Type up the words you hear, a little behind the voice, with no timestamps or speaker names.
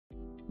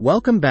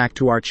Welcome back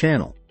to our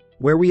channel,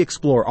 where we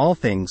explore all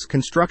things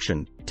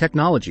construction,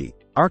 technology,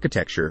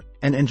 architecture,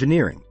 and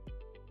engineering.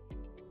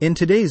 In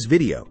today's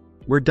video,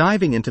 we're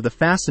diving into the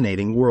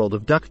fascinating world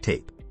of duct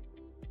tape.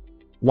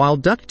 While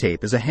duct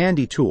tape is a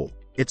handy tool,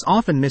 it's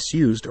often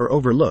misused or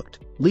overlooked,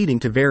 leading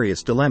to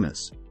various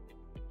dilemmas.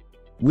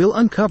 We'll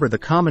uncover the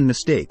common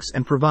mistakes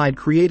and provide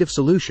creative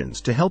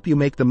solutions to help you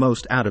make the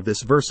most out of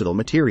this versatile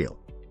material.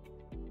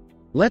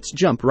 Let's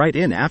jump right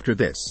in after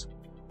this.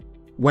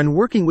 When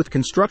working with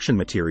construction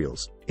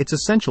materials, it's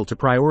essential to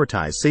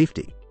prioritize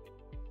safety.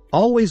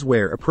 Always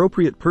wear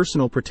appropriate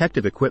personal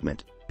protective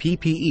equipment,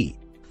 PPE,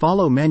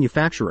 follow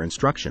manufacturer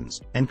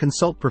instructions, and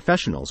consult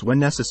professionals when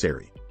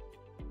necessary.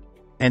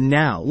 And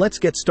now, let's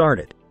get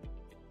started.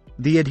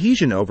 The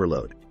adhesion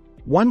overload.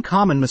 One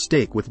common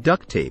mistake with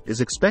duct tape is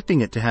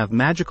expecting it to have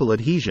magical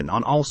adhesion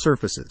on all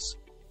surfaces.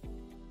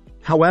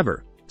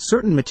 However,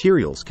 certain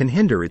materials can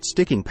hinder its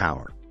sticking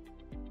power.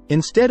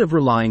 Instead of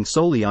relying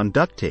solely on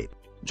duct tape,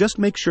 just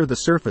make sure the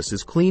surface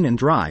is clean and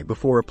dry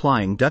before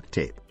applying duct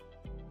tape.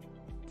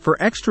 For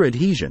extra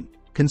adhesion,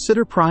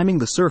 consider priming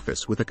the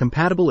surface with a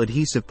compatible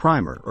adhesive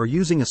primer or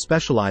using a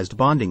specialized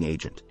bonding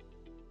agent.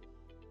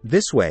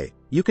 This way,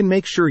 you can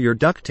make sure your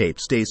duct tape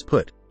stays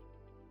put.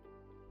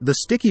 The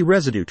sticky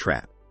residue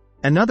trap.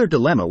 Another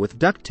dilemma with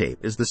duct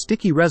tape is the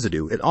sticky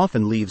residue it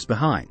often leaves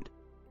behind.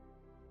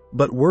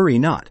 But worry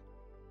not.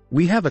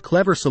 We have a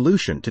clever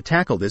solution to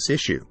tackle this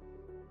issue.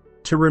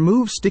 To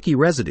remove sticky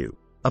residue,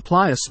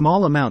 apply a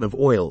small amount of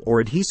oil or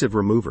adhesive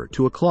remover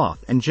to a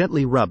cloth and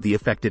gently rub the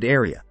affected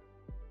area.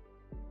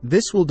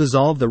 This will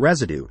dissolve the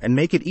residue and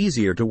make it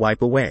easier to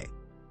wipe away.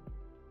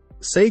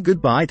 Say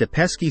goodbye to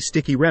pesky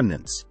sticky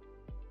remnants.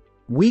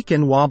 Weak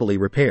and wobbly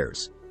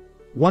repairs.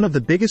 One of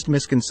the biggest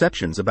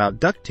misconceptions about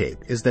duct tape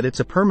is that it's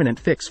a permanent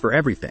fix for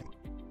everything.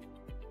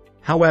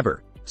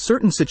 However,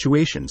 certain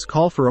situations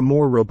call for a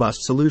more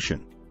robust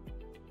solution.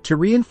 To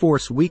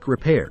reinforce weak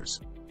repairs,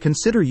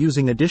 consider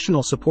using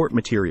additional support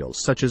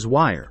materials such as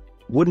wire,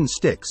 wooden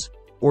sticks,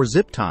 or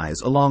zip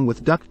ties along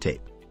with duct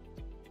tape.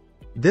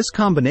 This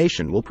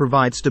combination will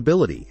provide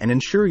stability and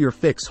ensure your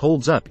fix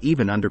holds up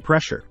even under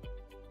pressure.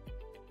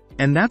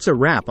 And that's a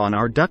wrap on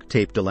our duct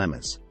tape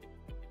dilemmas.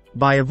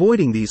 By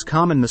avoiding these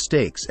common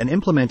mistakes and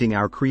implementing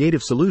our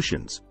creative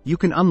solutions, you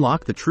can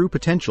unlock the true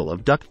potential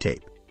of duct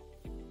tape.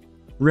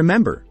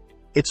 Remember,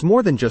 it's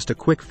more than just a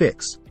quick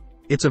fix.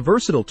 It's a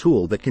versatile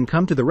tool that can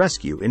come to the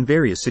rescue in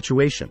various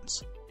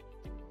situations.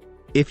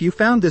 If you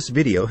found this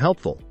video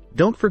helpful,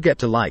 don't forget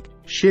to like,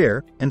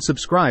 share, and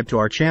subscribe to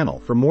our channel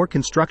for more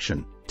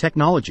construction,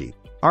 technology,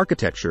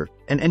 architecture,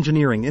 and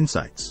engineering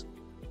insights.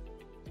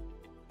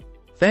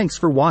 Thanks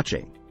for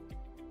watching.